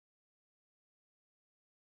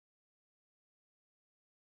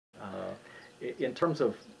in terms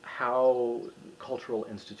of how cultural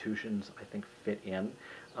institutions, I think, fit in,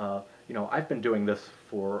 I've been doing this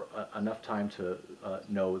for enough time to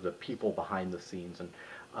know the people behind the scenes, and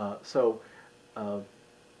so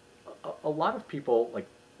a lot of people, like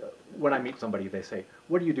when I meet somebody, they say,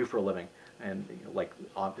 "What do you do for a living?" And like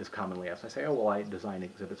is commonly asked. I say, "Oh, well, I design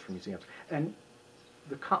exhibits for museums." And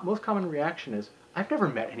the most common reaction is, "I've never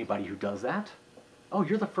met anybody who does that." "Oh,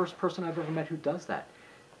 you're the first person I've ever met who does that."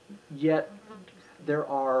 Yet there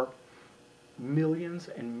are millions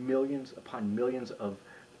and millions upon millions of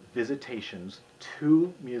visitations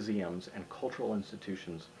to museums and cultural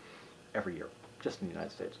institutions every year, just in the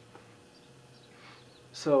United States.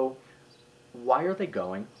 So why are they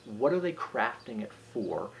going? What are they crafting it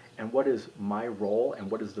for? And what is my role,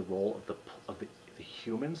 and what is the role of the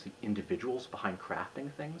humans, the individuals behind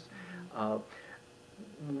crafting things?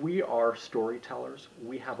 We are storytellers.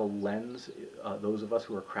 We have a lens, those of us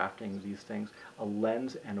who are crafting these things, a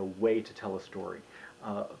lens and a way to tell a story.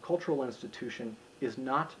 A cultural institution is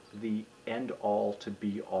not the end-all to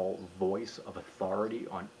be-all voice of authority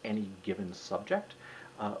on any given subject,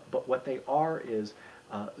 but what they are is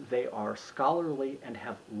they are scholarly and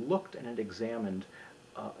have looked and examined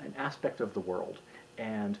an aspect of the world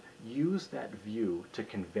and use that view to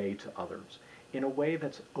convey to others in a way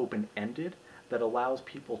that's open-ended, that allows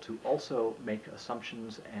people to also make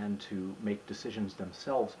assumptions and to make decisions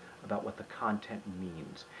themselves about what the content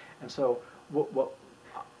means. And so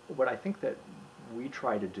what I think that we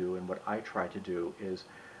try to do, and what I try to do, is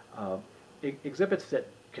exhibits that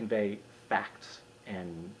convey facts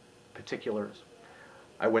and particulars.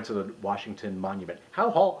 I went to the Washington Monument. How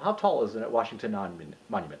tall is the Washington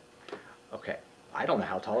Monument? Okay, I don't know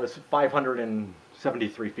how tall it is. It's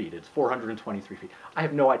 573 feet. It's 423 feet. I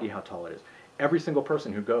have no idea how tall it is. Every single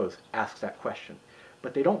person who goes asks that question.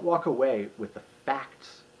 But they don't walk away with the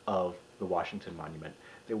facts of the Washington Monument.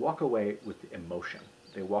 They walk away with the emotion.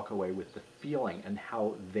 They walk away with the feeling and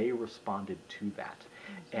how they responded to that.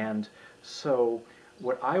 And so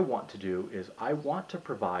what I want to do is I want to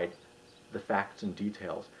provide the facts and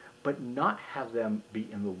details, but not have them be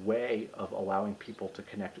in the way of allowing people to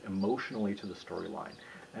connect emotionally to the storyline.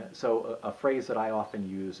 So a phrase that I often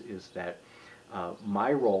use is that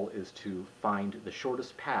my role is to find the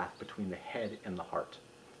shortest path between the head and the heart.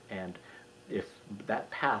 And if that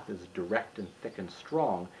path is direct and thick and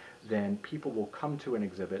strong, then people will come to an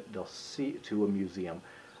exhibit, they'll see, to a museum,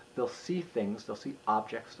 they'll see things, they'll see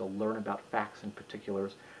objects, they'll learn about facts and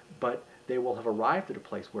particulars, but they will have arrived at a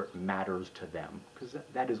place where it matters to them, because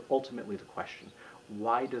that is ultimately the question.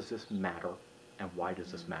 Why does this matter, and why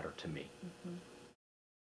does this matter to me? Mm-hmm.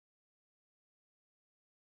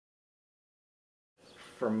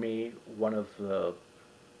 For me, one of the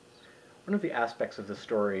aspects of the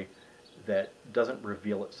story that doesn't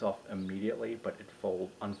reveal itself immediately, but it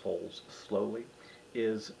unfolds slowly,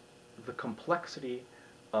 is the complexity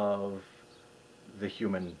of the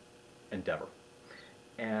human endeavor.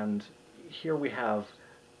 And here we have,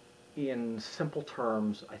 in simple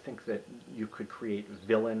terms, I think that you could create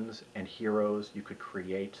villains and heroes. You could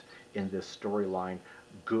create, in this storyline,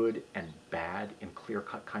 good and bad in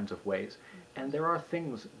clear-cut kinds of ways. And there are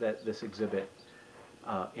things that this exhibit,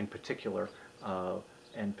 in particular,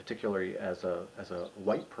 and particularly as a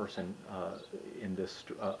white person in this,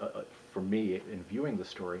 for me, in viewing the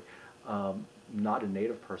story, not a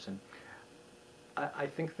Native person, I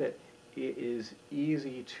think that it is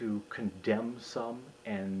easy to condemn some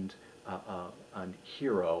and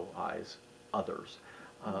heroize others.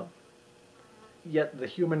 Yet the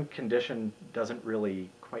human condition doesn't really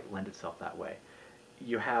quite lend itself that way.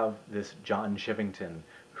 You have this John Chivington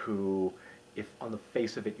who, if on the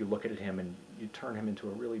face of it you look at him and you turn him into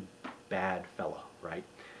a really bad fellow, right?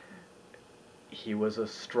 He was a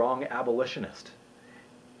strong abolitionist.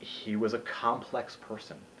 He was a complex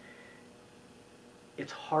person.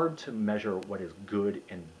 It's hard to measure what is good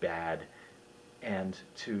and bad, and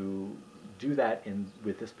to do that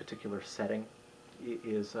with this particular setting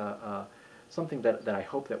is something that I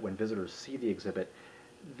hope that when visitors see the exhibit,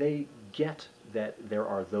 they get that there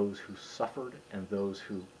are those who suffered and those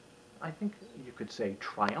who, I think you could say,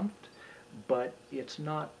 triumphed, but it's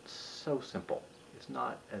not so simple. It's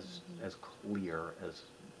not as clear as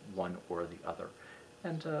one or the other.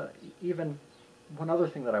 And even one other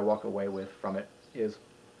thing that I walk away with from it is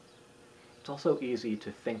it's also easy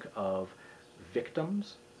to think of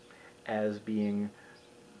victims as being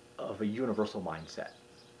of a universal mindset,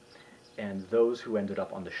 and those who ended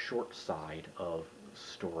up on the short side of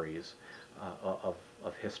stories of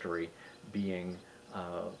history being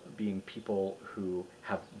people who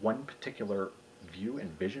have one particular view and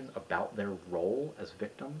vision about their role as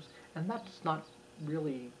victims, and that's not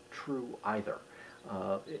really true either.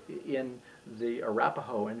 In the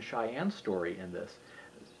Arapaho and Cheyenne story in this,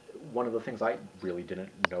 one of the things I really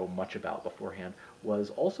didn't know much about beforehand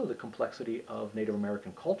was also the complexity of Native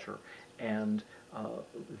American culture, and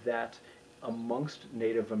that amongst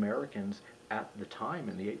Native Americans at the time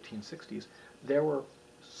in the 1860s, there were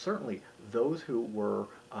certainly those who were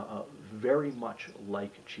very much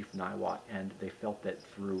like Chief Niwot, and they felt that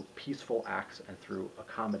through peaceful acts and through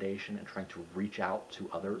accommodation and trying to reach out to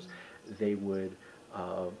others, they would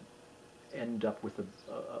end up with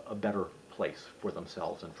a better place for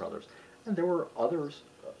themselves and for others. And there were others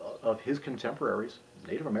of his contemporaries,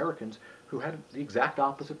 Native Americans, who had the exact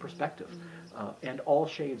opposite perspective, and all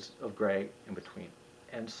shades of gray in between.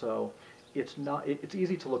 And so it's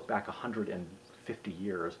easy to look back 150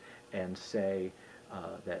 years and say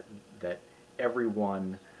that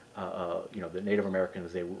everyone, the Native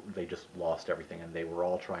Americans, they just lost everything, and they were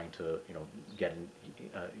all trying to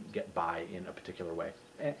get by in a particular way.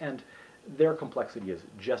 And their complexity is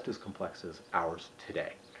just as complex as ours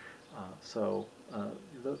today.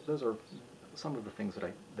 Those are some of the things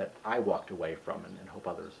that I walked away from, and hope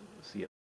others see it.